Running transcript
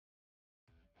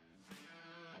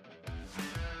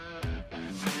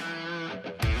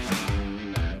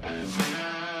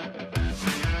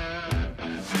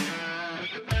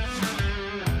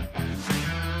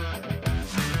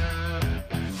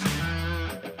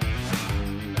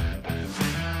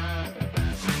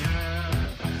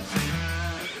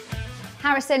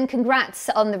Harrison, congrats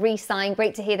on the re-sign.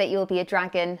 Great to hear that you'll be a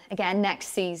Dragon again next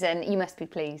season. You must be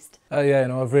pleased. Yeah,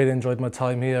 I've really enjoyed my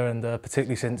time here, and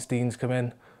particularly since Dean's come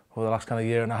in over the last kind of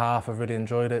year and a half, I've really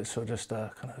enjoyed it. So just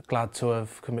kind of glad to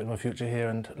have committed my future here,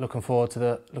 and looking forward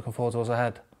to what's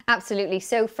ahead. Absolutely.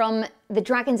 So from the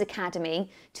Dragons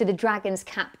Academy to the Dragons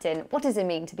captain, what does it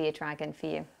mean to be a Dragon for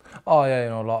you? Oh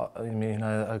yeah, a lot. I mean,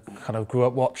 I kind of grew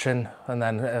up watching, and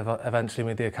then eventually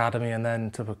made the academy, and then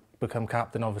to become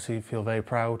captain, obviously feel very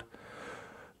proud.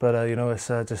 But it's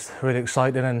just really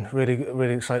exciting, and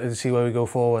really excited to see where we go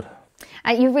forward.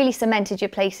 You've really cemented your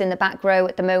place in the back row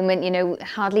at the moment,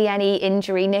 hardly any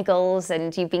injury niggles,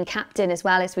 and you've been captain as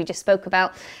well, as we just spoke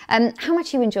about. How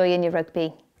much are you enjoying your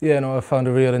rugby? Yeah, I've found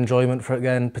a real enjoyment for it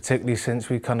again, particularly since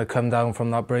we kind of come down from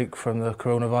that break from the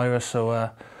coronavirus. So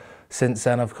since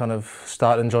then I've kind of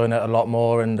started enjoying it a lot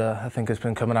more, and I think it's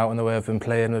been coming out in the way I've been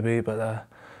playing maybe, but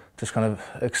just kind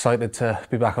of excited to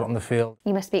be back out on the field.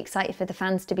 You must be excited for the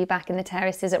fans to be back in the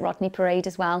terraces at Rodney Parade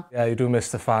as well. Yeah, you do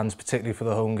miss the fans, particularly for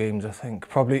the home games. I think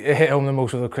probably it hit home the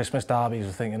most with the Christmas derbies.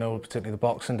 I think, particularly the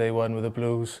Boxing Day one with the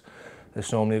Blues.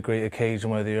 It's normally a great occasion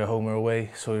whether you're home or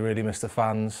away, so we really miss the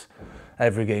fans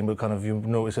every game, but kind of you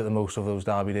notice it the most of those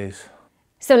derby days.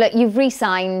 So look, you've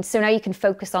re-signed, so now you can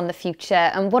focus on the future.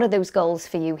 And what are those goals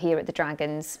for you here at the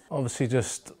Dragons? Obviously,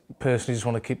 just personally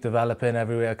want to keep developing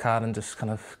every way I can, and just kind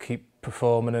of keep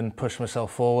performing and push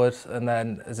myself forward. And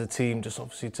then as a team, just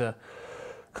obviously to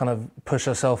kind of push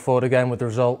ourselves forward again with the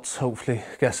results, hopefully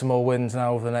get some more wins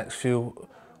now over the next few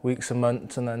weeks and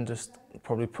months, and then just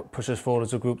probably push us forward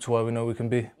as a group to where we know we can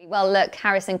be. Well, look,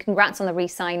 Harrison, congrats on the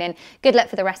re-signing. Good luck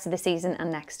for the rest of the season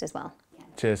and next as well.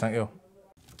 Cheers, thank you.